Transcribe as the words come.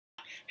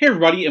Hey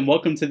everybody, and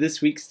welcome to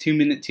this week's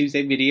 2-Minute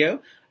Tuesday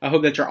video. I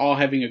hope that you're all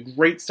having a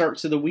great start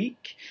to the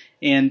week.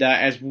 And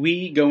as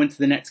we go into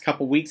the next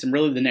couple weeks and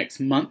really the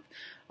next month,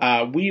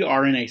 we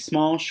are in a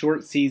small,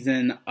 short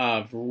season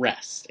of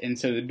rest. And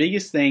so the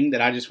biggest thing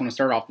that I just want to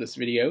start off this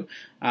video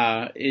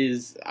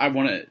is I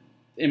want to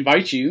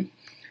invite you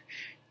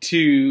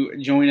to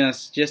join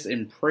us just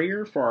in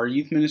prayer for our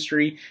youth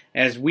ministry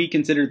as we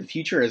consider the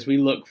future, as we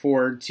look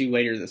forward to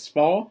later this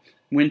fall,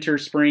 winter,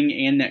 spring,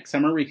 and next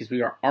summer, because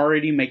we are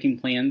already making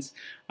plans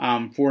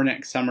for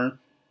next summer.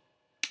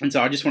 And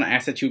so I just want to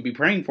ask that you would be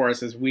praying for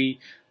us as we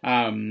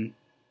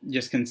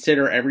just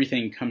consider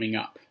everything coming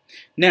up.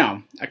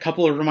 Now, a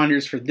couple of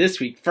reminders for this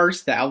week.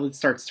 First, the outlet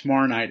starts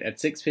tomorrow night at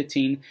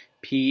 6:15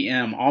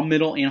 p.m. All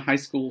middle and high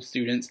school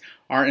students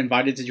are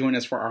invited to join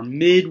us for our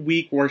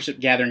midweek worship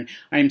gathering.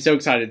 I am so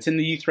excited. It's in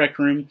the youth rec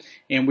room,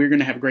 and we're going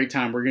to have a great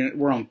time.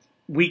 We're on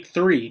week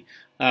 3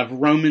 of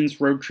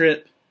Romans road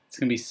trip. It's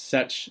going to be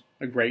such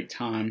a great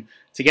time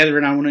together,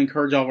 and I want to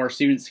encourage all of our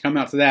students to come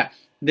out to that.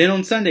 Then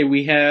on Sunday,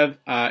 we have,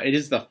 it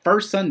is the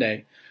first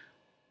Sunday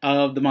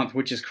of the month,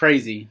 which is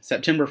crazy,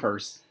 September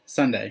 1st,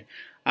 Sunday.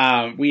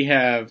 We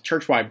have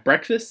church-wide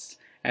breakfast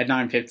at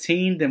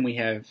 9:15. Then we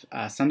have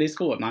Sunday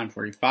school at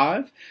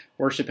 9:45,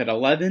 worship at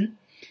 11,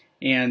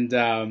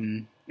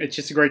 and it's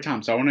just a great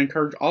time. So I want to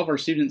encourage all of our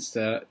students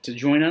to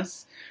join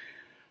us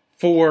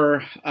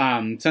for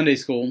Sunday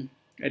school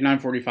at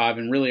 9:45,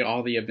 and really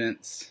all the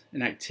events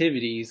and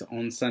activities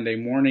on Sunday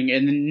morning.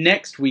 And then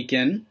next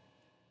weekend,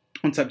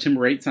 on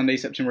September 8th, Sunday,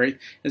 September 8th,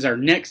 is our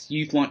next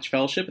Youth Lunch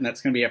Fellowship, and that's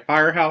going to be at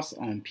Firehouse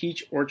on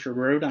Peach Orchard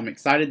Road. I'm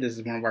excited. This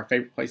is one of our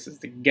favorite places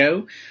to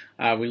go.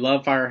 We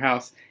love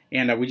Firehouse,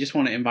 and we just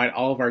want to invite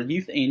all of our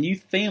youth and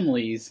youth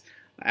families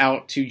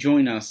out to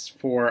join us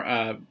for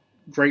a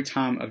great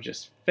time of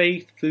just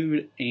faith,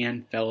 food,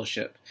 and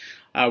fellowship.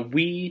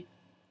 We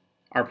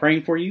are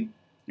praying for you.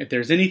 If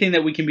there's anything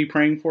that we can be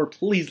praying for,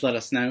 please let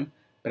us know.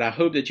 But I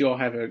hope that you all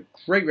have a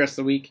great rest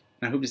of the week,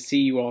 and I hope to see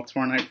you all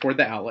tomorrow night for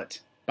the outlet.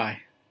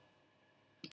 Bye.